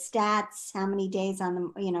had the stats, how many days on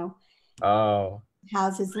the, you know, Oh,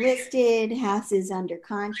 houses listed, houses under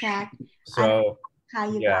contract. so how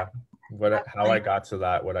you yeah, got how I got to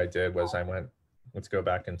that, what I did was I went, let's go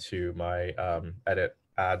back into my edit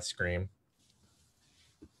ad screen.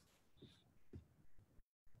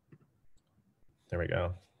 There we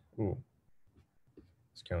go. Ooh,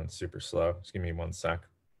 it's going super slow. Just give me 1 sec.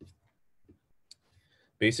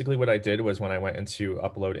 Basically what I did was when I went into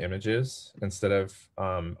upload images, instead of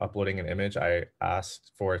uploading an image, I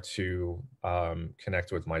asked for it to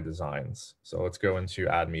connect with my designs. So let's go into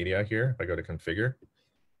add media here. If I go to configure,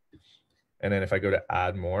 and then if I go to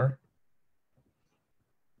add more,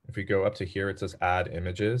 if we go up to here, it says add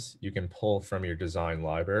images. You can pull from your design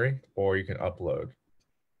library or you can upload.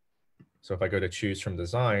 So if I go to choose from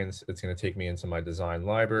designs, it's going to take me into my design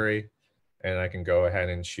library. And I can go ahead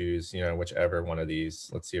and choose, you know, whichever one of these.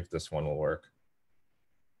 Let's see if this one will work.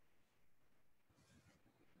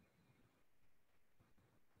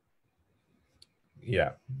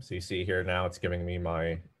 Yeah, so you see here now it's giving me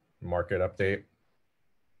my market update.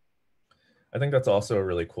 I think that's also a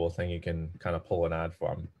really cool thing you can kind of pull an ad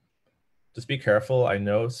from. Just be careful. I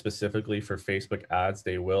know specifically for Facebook ads,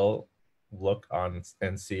 they will look on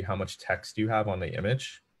and see how much text you have on the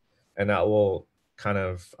image, and that will kind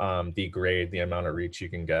of degrade the amount of reach you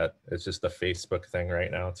can get. It's just a Facebook thing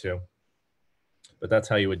right now too. But that's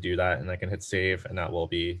how you would do that. And I can hit save and that will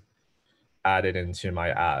be added into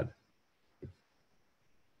my ad.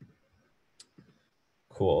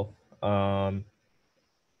 Cool.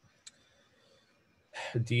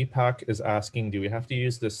 Deepak is asking, do we have to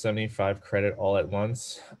use this 75 credit all at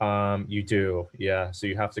once? You do, yeah. So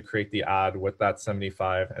you have to create the ad with that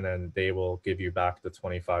 75 and then they will give you back the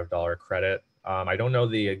 $25 credit. I don't know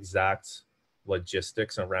the exact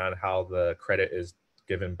logistics around how the credit is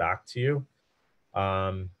given back to you,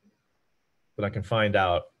 but I can find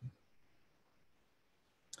out.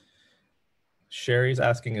 Sherry's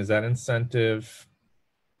asking, is that incentive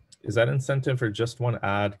for just one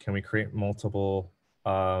ad? Can we create multiple?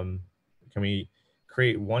 Can we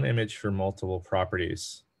create one image for multiple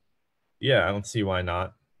properties? Yeah, I don't see why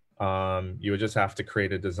not. You would just have to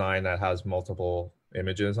create a design that has multiple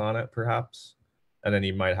images on it, perhaps. And then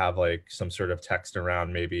you might have like some sort of text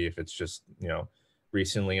around, maybe if it's just, you know,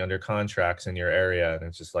 recently under contracts in your area, and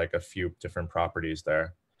it's just like a few different properties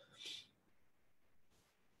there.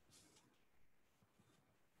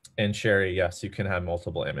 And Sherry, yes, you can have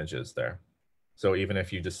multiple images there. So even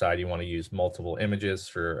if you decide you want to use multiple images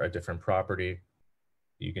for a different property,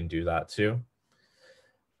 you can do that too.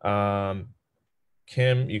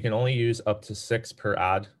 Kim, you can only use up to 6 per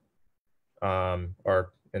ad,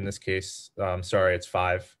 or in this case, sorry, it's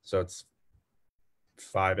 5. So it's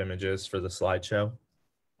 5 images for the slideshow,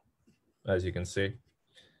 as you can see.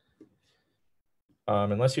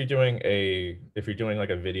 Unless you're doing if you're doing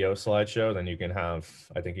like a video slideshow, then you can have,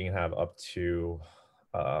 I think you can have up to,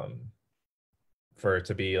 for it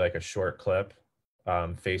to be like a short clip,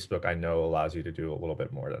 Facebook, I know, allows you to do a little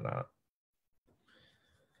bit more than that.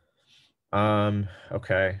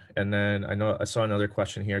 Okay, and then I saw another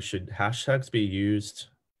question here. Should hashtags be used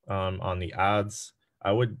on the ads?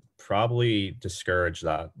 I would probably discourage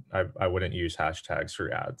that. I wouldn't use hashtags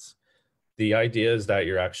for ads. The idea is that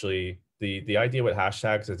you're actually, the idea with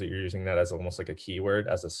hashtags is that you're using that as almost like a keyword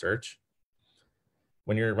as a search.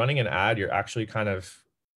 When you're running an ad, you're actually kind of,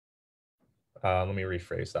 let me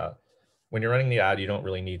rephrase that. When you're running the ad, you don't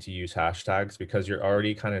really need to use hashtags because you're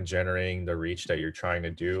already kind of generating the reach that you're trying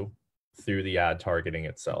to do through the ad targeting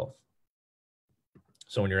itself.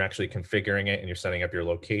 So when you're actually configuring it and you're setting up your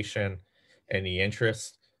location and the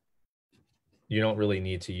interest, you don't really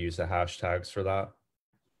need to use the hashtags for that.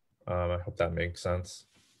 I hope that makes sense.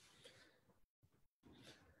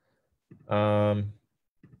 And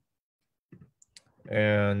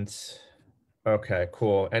okay,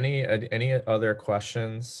 cool. Any other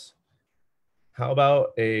questions? How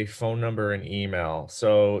about a phone number and email?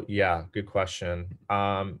 So yeah, good question.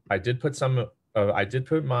 I did put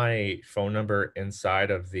my phone number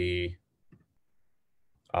inside of the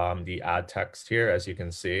ad text here, as you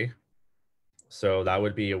can see. So that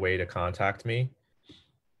would be a way to contact me.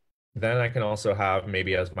 Then I can also have,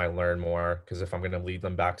 maybe as my learn more, because if I'm going to lead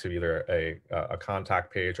them back to either a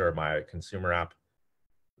contact page or my consumer app,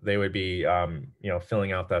 they would be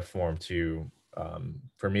filling out that form to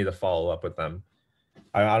for me to follow up with them.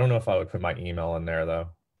 I don't know if I would put my email in there though.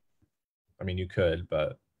 I mean, you could,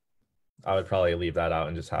 but I would probably leave that out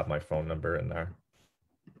and just have my phone number in there.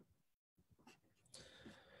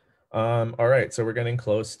 All right, so we're getting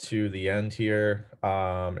close to the end here.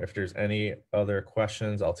 If there's any other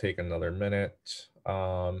questions, I'll take another minute.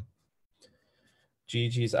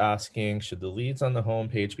 Gigi's asking, should the leads on the home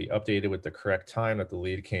page be updated with the correct time that the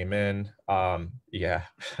lead came in? Yeah,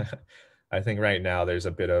 I think right now there's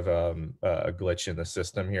a bit of a glitch in the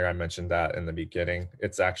system here. I mentioned that in the beginning.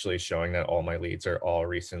 It's actually showing that all my leads are all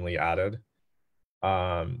recently added.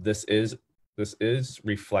 This is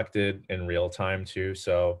reflected in real time too.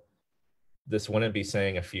 So this wouldn't be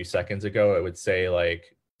saying a few seconds ago. It would say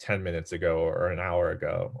like 10 minutes ago or an hour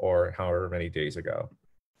ago or however many days ago.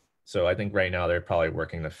 So I think right now they're probably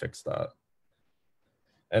working to fix that.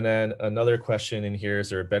 And then another question in here, is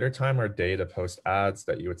there a better time or day to post ads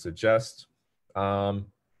that you would suggest? So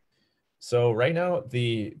right now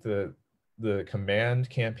the command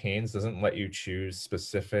campaigns doesn't let you choose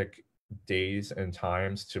specific days and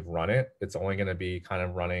times to run it. It's only going to be kind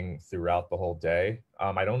of running throughout the whole day.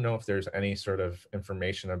 I don't know if there's any sort of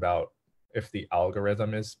information about if the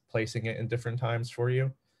algorithm is placing it in different times for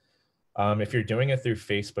you. If you're doing it through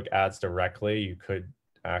Facebook ads directly, you could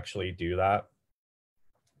actually do that.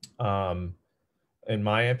 In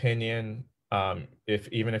my opinion,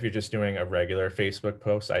 even if you're just doing a regular Facebook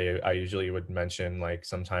post, I usually would mention like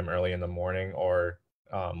sometime early in the morning or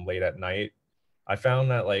late at night. I found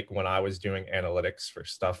that like when I was doing analytics for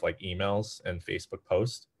stuff like emails and Facebook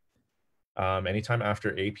posts, anytime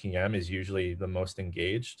after 8 p.m. is usually the most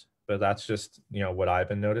engaged, but that's just, what I've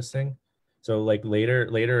been noticing. So like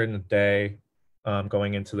later in the day,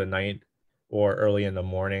 going into the night or early in the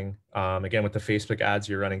morning. Again, with the Facebook ads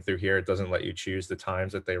you're running through here, it doesn't let you choose the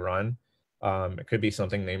times that they run. It could be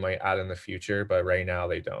something they might add in the future, but right now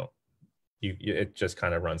they don't. It just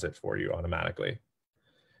kind of runs it for you automatically.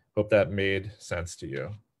 Hope that made sense to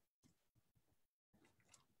you.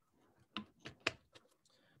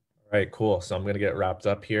 All right, cool. So I'm going to get wrapped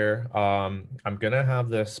up here. I'm going to have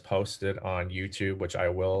this posted on YouTube, which I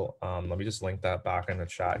will. Let me just link that back in the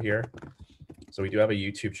chat here. So we do have a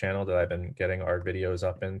YouTube channel that I've been getting our videos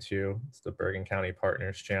up into. It's the Bergen County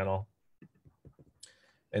Partners channel.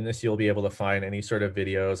 In this, you'll be able to find any sort of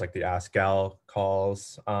videos like the Ask Gal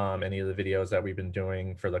calls, any of the videos that we've been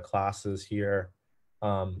doing for the classes here.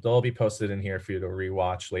 They'll all be posted in here for you to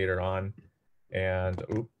rewatch later on. And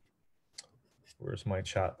where's my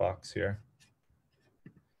chat box here?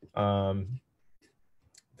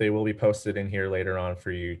 They will be posted in here later on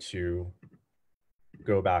for you to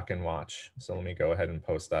go back and watch. So let me go ahead and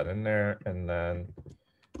post that in there. And then,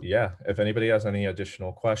 yeah, if anybody has any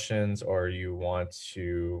additional questions or you want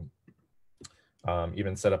to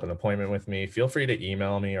even set up an appointment with me, feel free to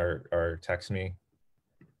email me or text me.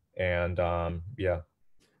 And yeah,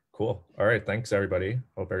 cool. All right. Thanks, everybody.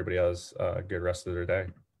 Hope everybody has a good rest of their day.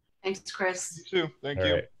 Thanks, Chris. You too. Thank All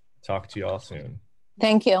you. right. Talk to you all soon.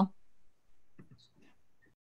 Thank you.